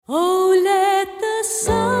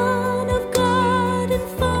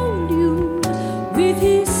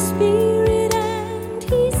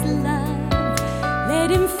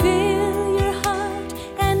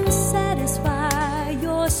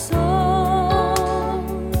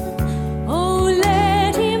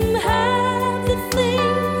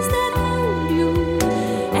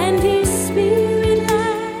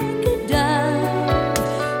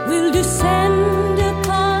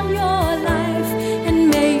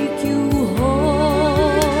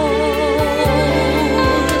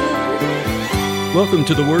Welcome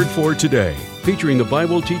to the Word for Today, featuring the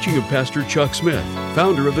Bible teaching of Pastor Chuck Smith,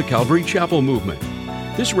 founder of the Calvary Chapel Movement.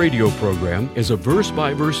 This radio program is a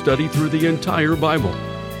verse-by-verse study through the entire Bible.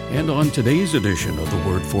 And on today's edition of the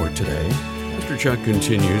Word for Today, Pastor Chuck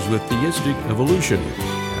continues with Theistic Evolution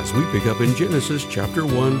as we pick up in Genesis chapter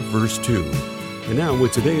 1, verse 2. And now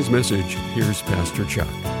with today's message, here's Pastor Chuck.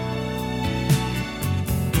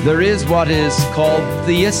 There is what is called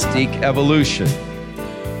Theistic Evolution.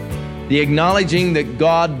 The acknowledging that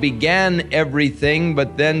God began everything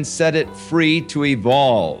but then set it free to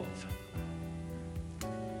evolve.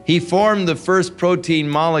 He formed the first protein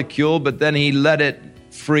molecule, but then he let it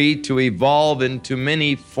free to evolve into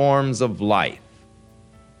many forms of life.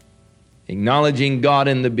 Acknowledging God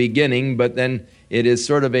in the beginning, but then it is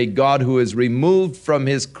sort of a God who is removed from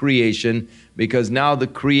his creation because now the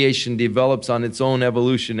creation develops on its own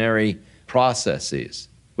evolutionary processes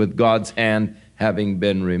with God's hand having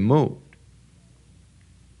been removed.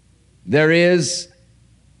 There is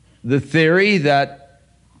the theory that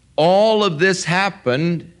all of this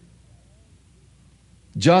happened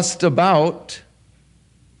just about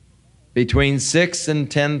between 6,000 and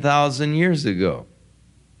 10,000 years ago.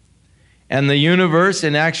 And the universe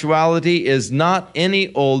in actuality is not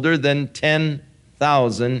any older than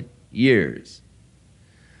 10,000 years.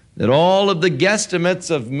 That all of the guesstimates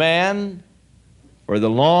of man for the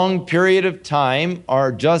long period of time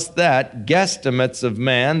are just that, guesstimates of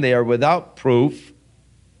man. They are without proof.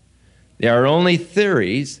 They are only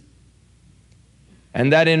theories.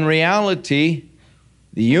 And that in reality,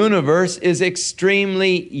 the universe is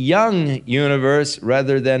extremely young universe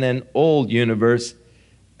rather than an old universe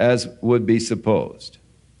as would be supposed.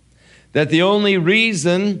 That the only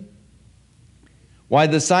reason why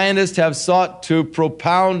the scientists have sought to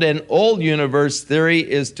propound an old universe theory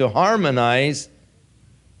is to harmonize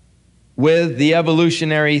with the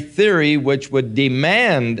evolutionary theory, which would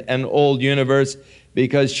demand an old universe,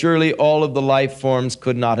 because surely all of the life forms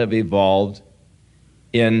could not have evolved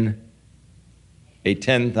in a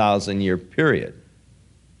 10,000-year period.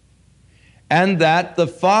 And that the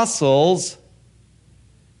fossils,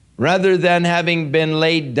 rather than having been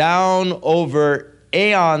laid down over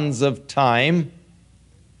eons of time,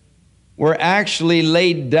 were actually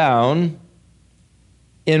laid down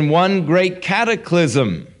in one great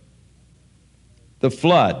cataclysm, the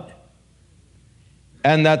flood.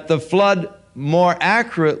 And that the flood more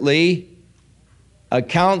accurately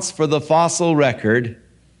accounts for the fossil record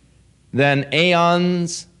than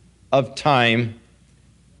aeons of time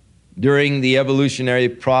during the evolutionary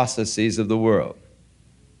processes of the world.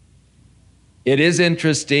 It is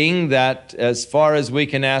interesting that as far as we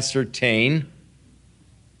can ascertain,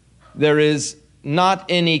 there is not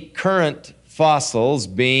any current fossils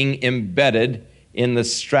being embedded in the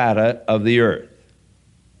strata of the earth.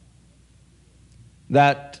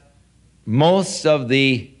 That most of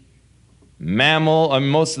the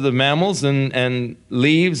mammals and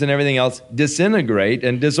leaves and everything else disintegrate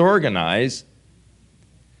and disorganize,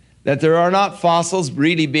 that there are not fossils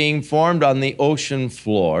really being formed on the ocean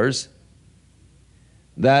floors,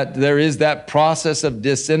 that there is that process of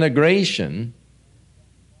disintegration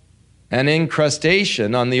and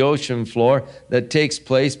incrustation on the ocean floor that takes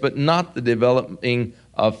place, but not the developing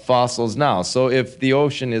of fossils now. So if the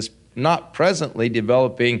ocean is not presently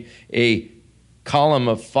developing a column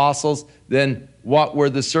of fossils, then what were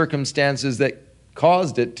the circumstances that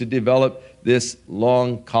caused it to develop this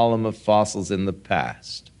long column of fossils in the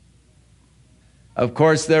past? Of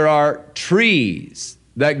course, there are trees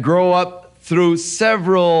that grow up through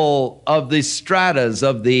several of the stratas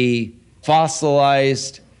of the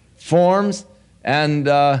fossilized forms. And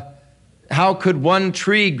how could one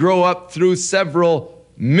tree grow up through several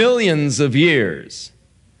millions of years?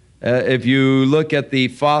 If you look at the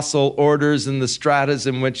fossil orders and the stratas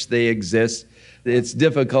in which they exist, it's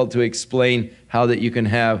difficult to explain how that you can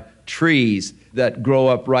have trees that grow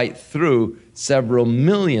up right through several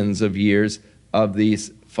millions of years of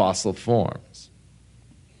these fossil forms.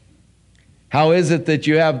 How is it that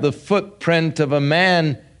you have the footprint of a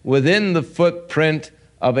man within the footprint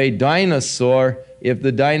of a dinosaur if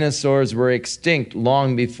the dinosaurs were extinct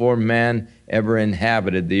long before man ever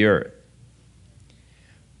inhabited the earth?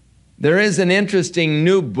 There is an interesting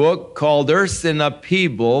new book called Earth in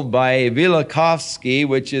Upheaval by Velikovsky,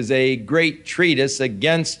 which is a great treatise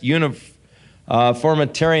against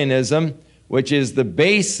uniformitarianism, which is the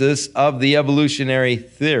basis of the evolutionary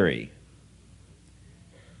theory.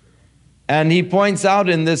 And he points out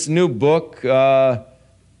in this new book,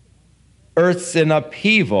 Earth's in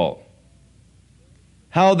Upheaval,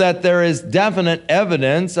 how that there is definite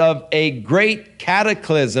evidence of a great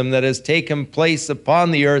cataclysm that has taken place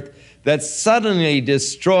upon the earth that suddenly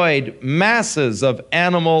destroyed masses of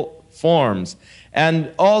animal forms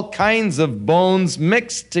and all kinds of bones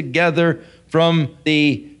mixed together from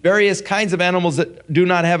the various kinds of animals that do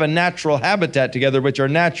not have a natural habitat together, which are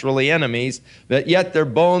naturally enemies, but yet their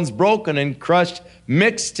bones broken and crushed,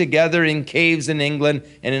 mixed together in caves in England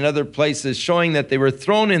and in other places, showing that they were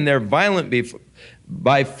thrown in there violently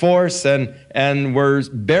by force and were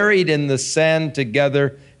buried in the sand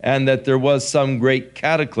together, and that there was some great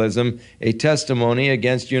cataclysm, a testimony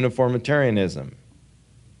against uniformitarianism.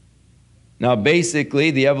 Now, basically,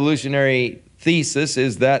 the evolutionary thesis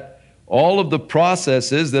is that all of the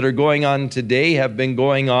processes that are going on today have been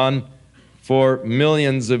going on for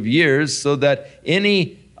millions of years, so that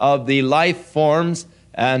any of the life forms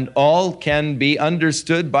and all can be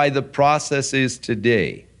understood by the processes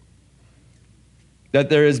today. That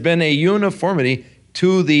there has been a uniformity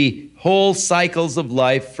to the whole cycles of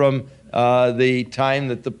life from the time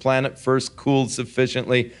that the planet first cooled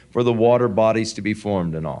sufficiently for the water bodies to be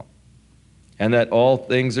formed and all. And that all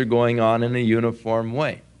things are going on in a uniform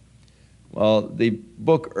way. Well, the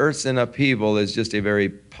book Earths in Upheaval is just a very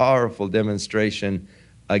powerful demonstration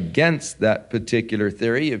against that particular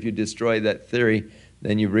theory. If you destroy that theory,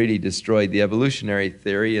 then you've really destroyed the evolutionary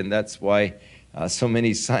theory, and that's why so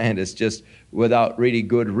many scientists, just without really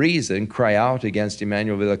good reason, cry out against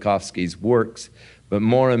Immanuel Velikovsky's works. But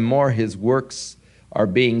more and more his works are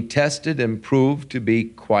being tested and proved to be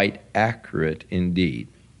quite accurate indeed.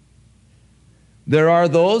 There are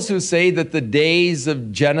those who say that the days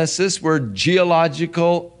of Genesis were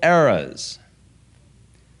geological eras,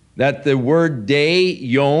 that the word day,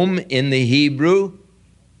 yom, in the Hebrew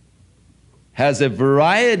has a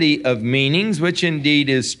variety of meanings, which indeed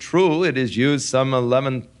is true. It is used some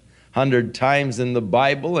 1,100 times in the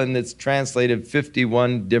Bible, and it's translated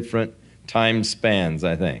 51 different time spans,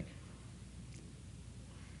 I think.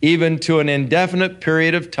 Even to an indefinite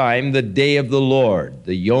period of time, the day of the Lord,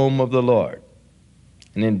 the yom of the Lord.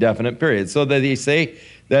 An indefinite period. So that they say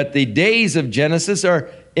that the days of Genesis are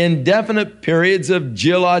indefinite periods of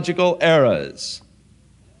geological eras.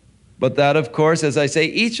 But that, of course, as I say,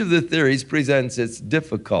 each of the theories presents its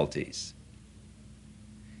difficulties.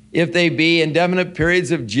 If they be indefinite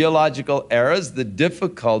periods of geological eras, the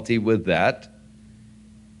difficulty with that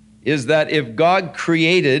is that if God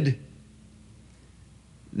created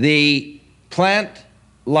the plant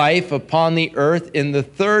life upon the earth in the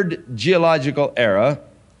third geological era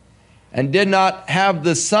and did not have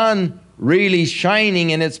the sun really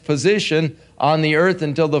shining in its position on the earth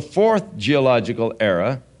until the fourth geological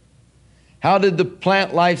era, how did the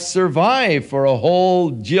plant life survive for a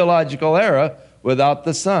whole geological era without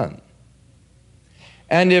the sun?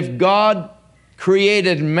 And if God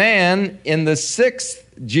created man in the sixth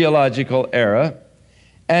geological era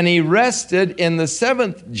and he rested in the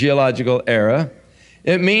seventh geological era,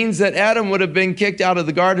 it means that Adam would have been kicked out of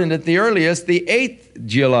the garden at the earliest, the eighth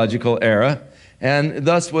geological era, and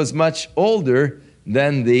thus was much older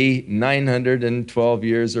than the 912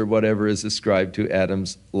 years or whatever is ascribed to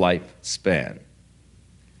Adam's lifespan.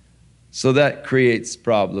 So that creates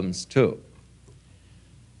problems too.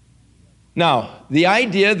 Now, the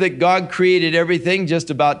idea that God created everything just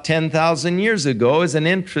about 10,000 years ago is an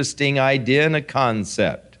interesting idea and a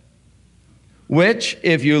concept, which,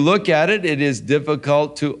 if you look at it, it is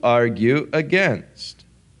difficult to argue against.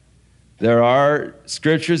 There are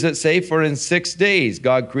scriptures that say, for in 6 days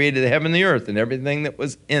God created the heaven and the earth and everything that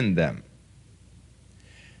was in them.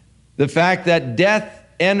 The fact that death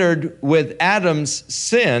entered with Adam's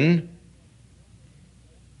sin,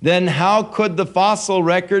 then how could the fossil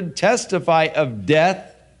record testify of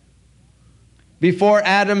death before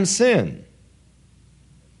Adam's sin?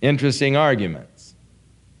 Interesting arguments.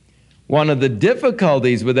 One of the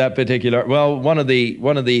difficulties with that particular, one of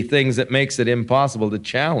the things that makes it impossible to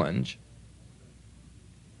challenge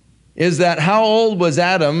is that how old was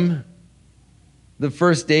Adam the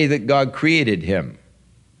first day that God created him?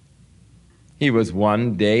 He was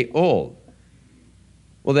 1 day old.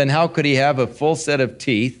 Well, then how could he have a full set of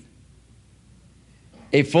teeth,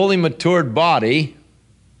 a fully matured body?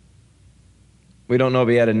 We don't know if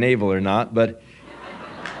he had a navel or not, but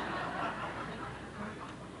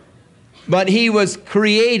he was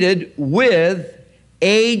created with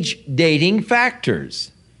age-dating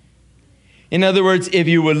factors. In other words, if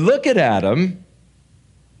you would look at Adam,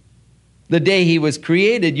 the day he was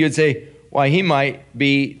created, you'd say, why, he might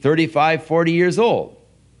be 35, 40 years old,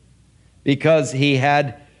 because he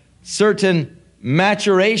had certain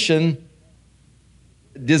maturation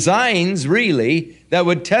designs, really, that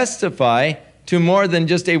would testify to more than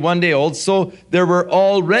just a 1 day old. So there were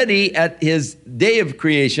already, at his day of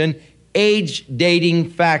creation, age-dating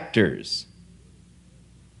factors.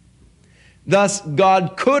 Thus,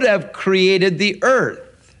 God could have created the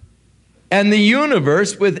earth and the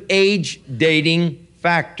universe with age-dating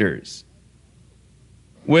factors,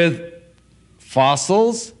 with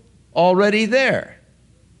fossils already there,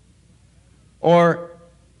 or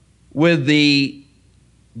with the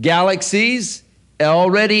galaxies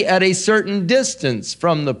already at a certain distance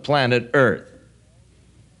from the planet Earth,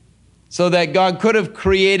 so that God could have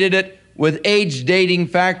created it with age-dating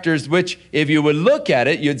factors, which, if you would look at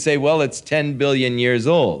it, you'd say, well, it's 10 billion years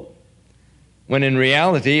old, when in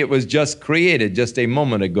reality it was just created just a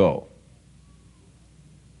moment ago.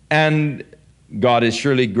 And God is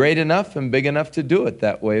surely great enough and big enough to do it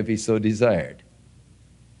that way if He so desired.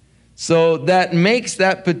 So that makes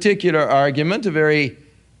that particular argument a very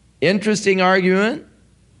interesting argument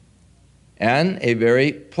and a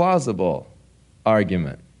very plausible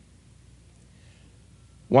argument.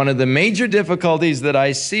 One of the major difficulties that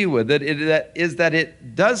I see with it is that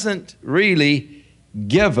it doesn't really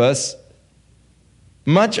give us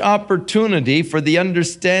much opportunity for the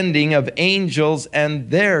understanding of angels and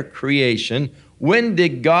their creation. When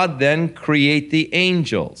did God then create the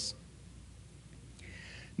angels?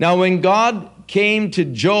 Now, when God came to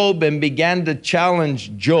Job and began to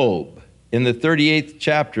challenge Job in the 38th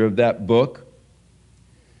chapter of that book,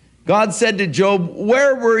 God said to Job,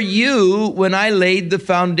 "Where were you when I laid the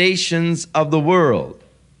foundations of the world?"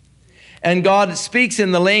 And God speaks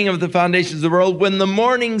in the laying of the foundations of the world when the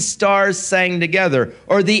morning stars sang together,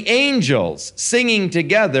 or the angels singing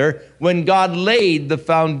together when God laid the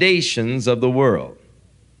foundations of the world.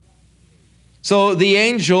 So the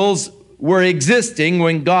angels were existing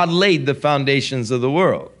when God laid the foundations of the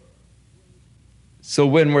world. So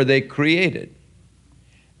when were they created?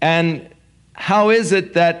 And how is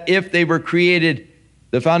it that if they were created,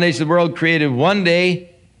 the foundation of the world created one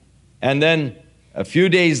day, and then a few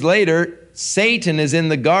days later, Satan is in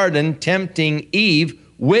the garden tempting Eve?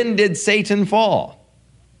 When did Satan fall?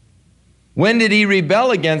 When did he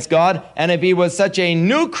rebel against God? And if he was such a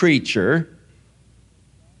new creature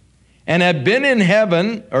and had been in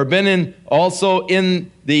heaven, or been also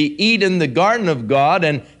in the Eden, the garden of God,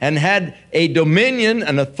 and had a dominion,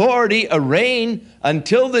 an authority, a reign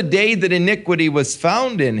until the day that iniquity was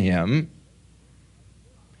found in him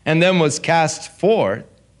and then was cast forth,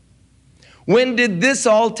 when did this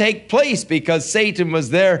all take place? Because Satan was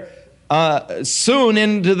there soon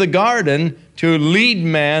into the garden to lead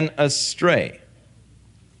man astray.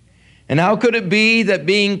 And how could it be that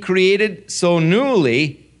being created so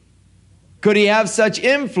newly, could he have such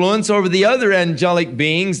influence over the other angelic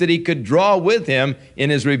beings that he could draw with him in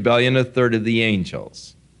his rebellion a third of the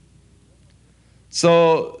angels?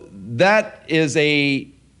 So that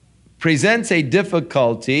presents a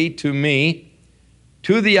difficulty to me,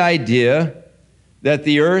 to the idea that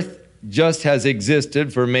the earth just has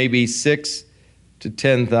existed for maybe 6,000 to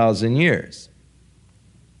 10,000 years.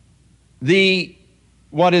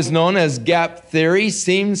 What is known as gap theory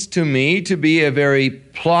seems to me to be a very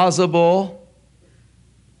plausible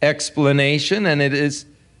explanation, and it is,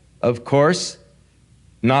 of course,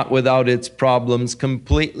 not without its problems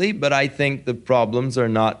completely, but I think the problems are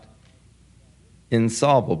not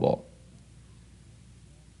insolvable.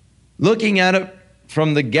 Looking at it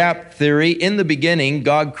from the gap theory, in the beginning,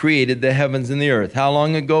 God created the heavens and the earth. How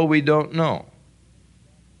long ago, we don't know.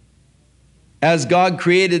 As God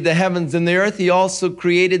created the heavens and the earth, He also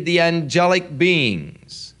created the angelic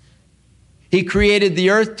beings. He created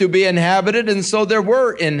the earth to be inhabited, and so there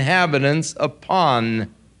were inhabitants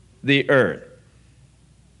upon the earth.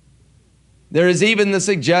 There is even the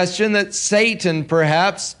suggestion that Satan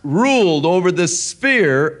perhaps ruled over the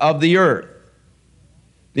sphere of the earth.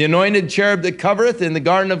 The anointed cherub that covereth in the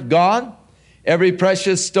garden of God, every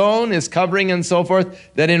precious stone is covering and so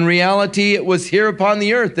forth, that in reality it was here upon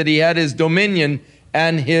the earth that he had his dominion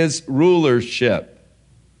and his rulership.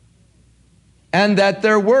 And that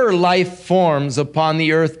there were life forms upon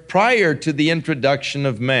the earth prior to the introduction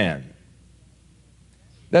of man.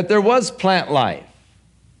 That there was plant life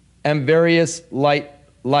and various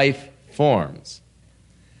life forms.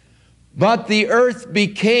 But the earth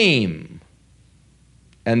became,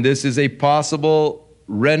 and this is a possible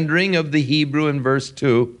rendering of the Hebrew in verse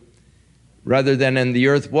 2, rather than "and the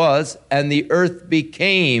earth was," and the earth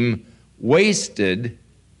became wasted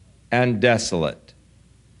and desolate.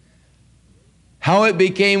 How it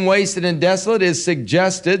became wasted and desolate is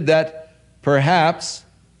suggested that perhaps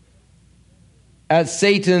at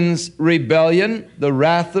Satan's rebellion, the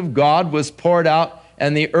wrath of God was poured out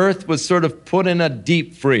and the earth was sort of put in a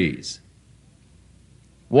deep freeze.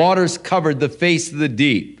 Waters covered the face of the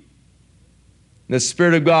deep. The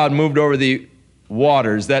Spirit of God moved over the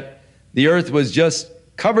waters, that the earth was just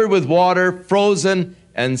covered with water, frozen,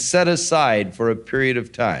 and set aside for a period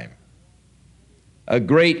of time. A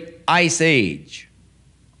great ice age.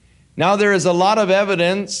 Now there is a lot of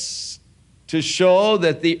evidence to show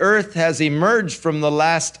that the earth has emerged from the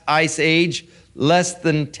last ice age less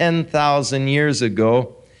than 10,000 years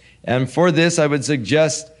ago. And for this, I would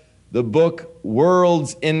suggest the book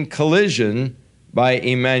Worlds in Collision by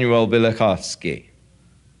Immanuel Velikovsky.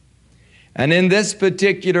 And in this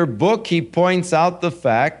particular book, he points out the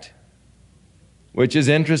fact, which is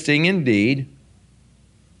interesting indeed,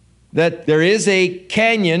 that there is a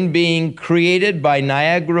canyon being created by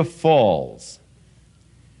Niagara Falls.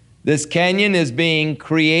 This canyon is being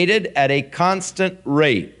created at a constant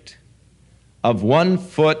rate of 1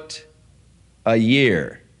 foot a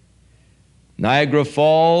year. Niagara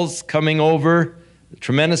Falls coming over, a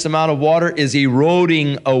tremendous amount of water is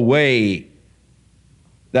eroding away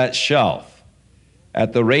that shelf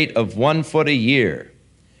at the rate of 1 foot a year.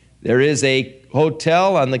 There is a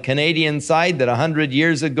hotel on the Canadian side that 100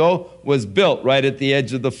 years ago was built right at the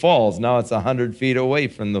edge of the falls. Now it's 100 feet away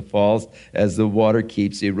from the falls as the water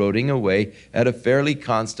keeps eroding away at a fairly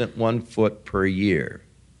constant 1 foot per year.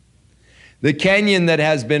 The canyon that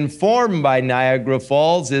has been formed by Niagara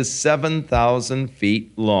Falls is 7,000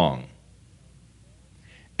 feet long.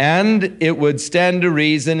 And it would stand to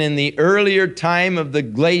reason in the earlier time of the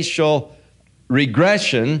glacial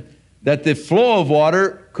regression that the flow of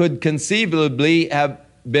water could conceivably have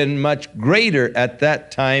been much greater at that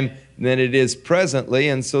time than it is presently,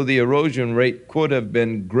 and so the erosion rate could have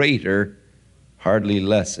been greater, hardly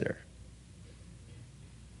lesser.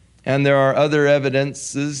 And there are other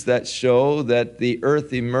evidences that show that the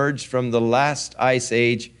earth emerged from the last ice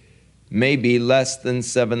age maybe less than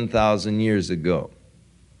 7,000 years ago,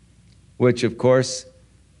 which of course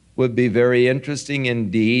would be very interesting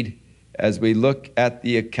indeed as we look at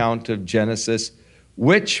the account of Genesis,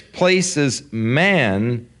 which places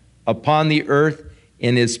man upon the earth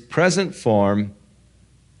in his present form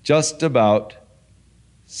just about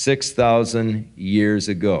 6,000 years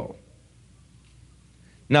ago.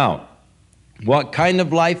 Now, what kind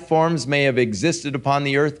of life forms may have existed upon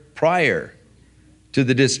the earth prior to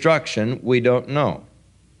the destruction, we don't know.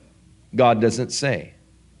 God doesn't say.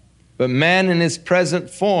 But man in his present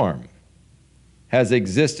form has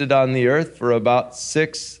existed on the earth for about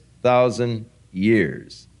 6,000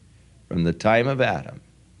 years from the time of Adam.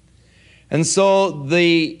 And so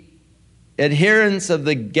the adherents of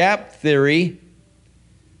the gap theory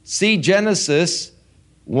see Genesis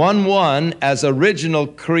 1:1 as original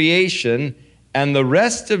creation and the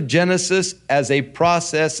rest of Genesis as a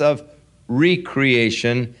process of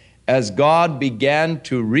recreation as God began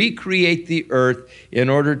to recreate the earth in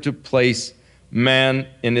order to place man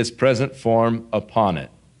in his present form upon it.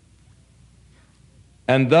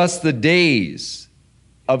 And thus the days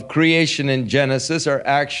of creation in Genesis are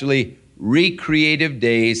actually recreative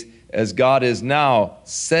days as God is now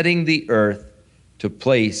setting the earth to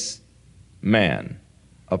place man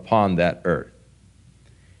upon that earth.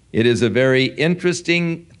 It is a very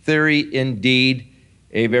interesting theory indeed,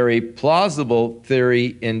 a very plausible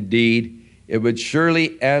theory indeed. It would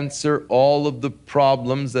surely answer all of the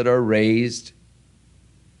problems that are raised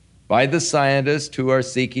by the scientists who are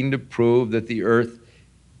seeking to prove that the earth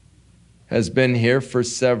has been here for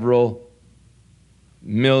several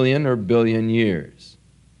million or billion years.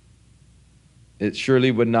 It surely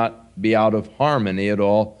would not be out of harmony at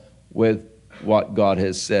all with what God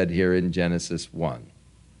has said here in Genesis 1.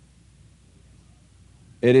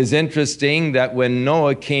 It is interesting that when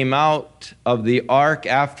Noah came out of the ark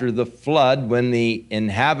after the flood, when the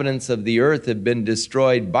inhabitants of the earth had been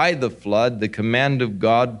destroyed by the flood, the command of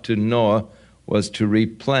God to Noah was to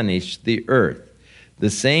replenish the earth.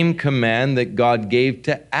 The same command that God gave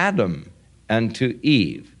to Adam and to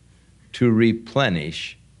Eve, to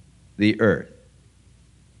replenish the earth.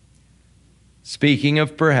 Speaking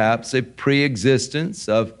of perhaps a pre-existence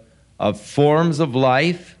of forms of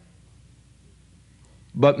life,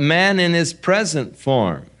 but man in his present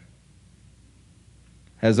form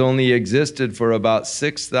has only existed for about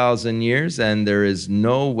 6,000 years, and there is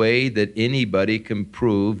no way that anybody can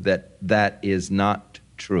prove that that is not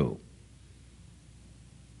true.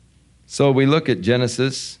 So we look at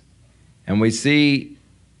Genesis, and we see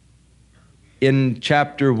in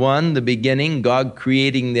chapter 1, the beginning, God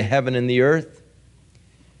creating the heaven and the earth.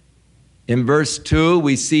 In verse 2,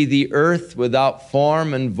 we see the earth without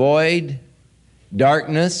form and void,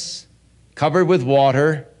 darkness, covered with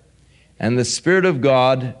water, and the Spirit of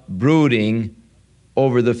God brooding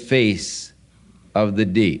over the face of the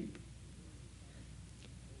deep.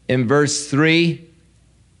 in verse 3,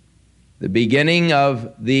 the beginning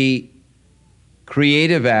of the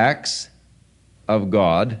creative acts of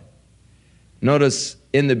God. Notice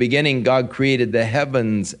in the beginning, God created the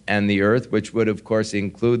heavens and the earth, which would, of course,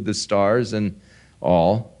 include the stars and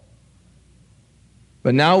all.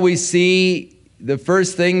 But now we see the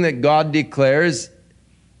first thing that God declares,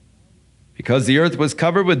 because the earth was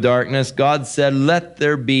covered with darkness, God said, "Let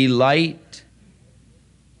there be light,"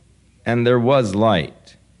 and there was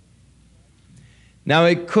light. Now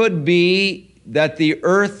it could be that the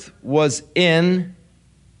earth was in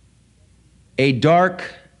a dark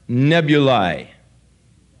nebulae,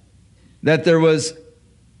 that there was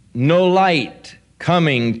no light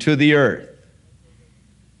coming to the earth,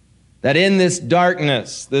 that in this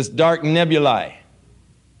darkness, this dark nebulae,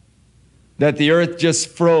 that the earth just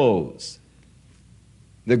froze,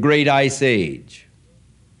 the great ice age.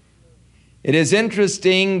 It is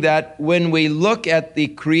interesting that when we look at the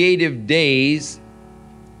creative days,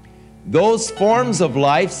 those forms of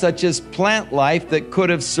life, such as plant life, that could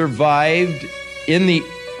have survived in the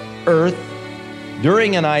earth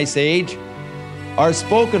during an ice age, are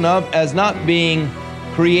spoken of as not being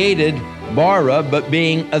created, bara, but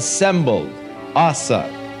being assembled, asa.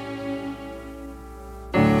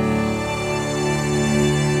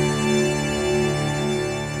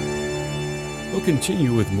 We'll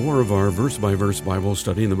continue with more of our verse-by-verse Bible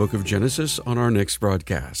study in the book of Genesis on our next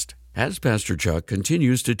broadcast, as Pastor Chuck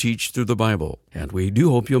continues to teach through the Bible, and we do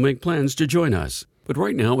hope you'll make plans to join us. But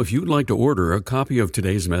right now, if you'd like to order a copy of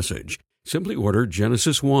today's message, simply order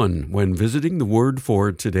Genesis 1 when visiting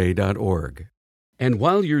thewordfortoday.org. And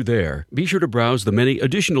while you're there, be sure to browse the many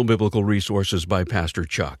additional biblical resources by Pastor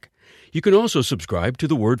Chuck. You can also subscribe to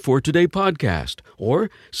the Word for Today podcast or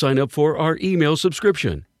sign up for our email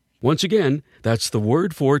subscription. Once again, that's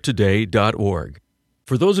thewordfortoday.org.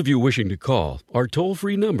 For those of you wishing to call, our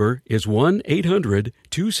toll-free number is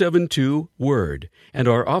 1-800-272-WORD, and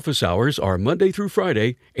our office hours are Monday through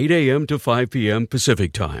Friday, 8 a.m. to 5 p.m.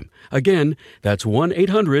 Pacific Time. Again, that's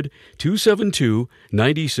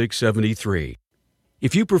 1-800-272-9673.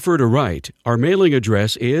 If you prefer to write, our mailing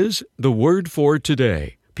address is The Word for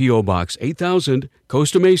Today, P.O. Box 8000,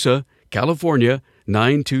 Costa Mesa, California,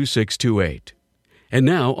 92628. And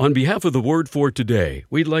now, on behalf of the Word for Today,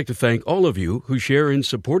 we'd like to thank all of you who share in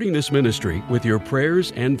supporting this ministry with your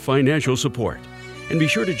prayers and financial support. And be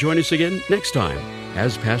sure to join us again next time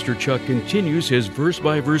as Pastor Chuck continues his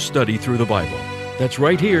verse-by-verse study through the Bible. That's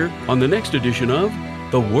right here on the next edition of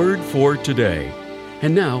The Word for Today.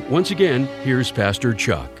 And now, once again, here's Pastor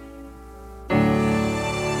Chuck.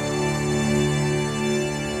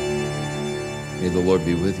 May the Lord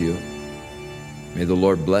be with you. May the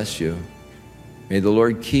Lord bless you. May the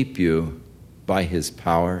Lord keep you by His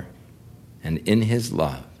power and in His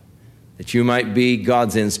love, that you might be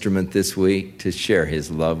God's instrument this week to share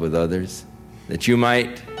His love with others, that you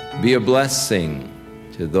might be a blessing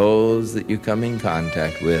to those that you come in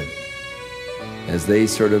contact with as they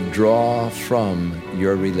sort of draw from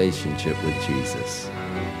your relationship with Jesus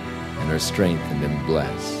and are strengthened and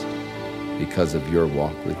blessed because of your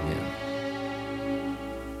walk with Him.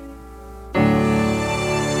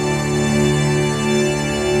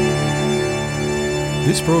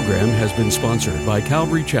 This program has been sponsored by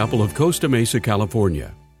Calvary Chapel of Costa Mesa,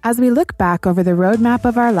 California. As we look back over the roadmap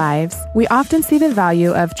of our lives, we often see the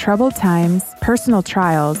value of troubled times, personal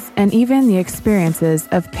trials, and even the experiences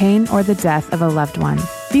of pain or the death of a loved one.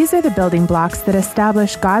 These are the building blocks that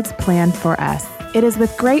establish God's plan for us. It is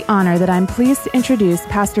with great honor that I'm pleased to introduce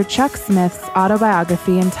Pastor Chuck Smith's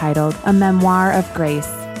autobiography entitled A Memoir of Grace.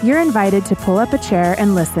 You're invited to pull up a chair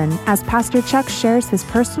and listen as Pastor Chuck shares his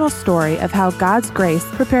personal story of how God's grace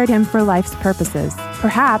prepared him for life's purposes.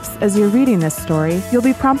 Perhaps, as you're reading this story, you'll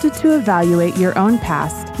be prompted to evaluate your own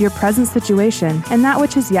past, your present situation, and that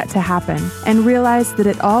which is yet to happen, and realize that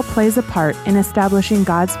it all plays a part in establishing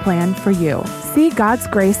God's plan for you. See God's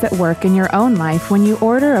grace at work in your own life when you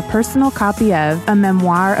order a personal copy of A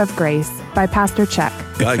Memoir of Grace by Pastor Chuck.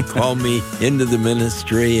 God called me into the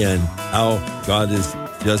ministry, and how God has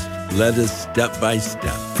just led us step by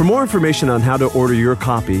step. For more information on how to order your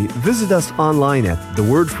copy, visit us online at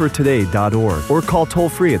thewordfortoday.org or call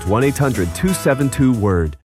toll-free at 1-800-272-WORD.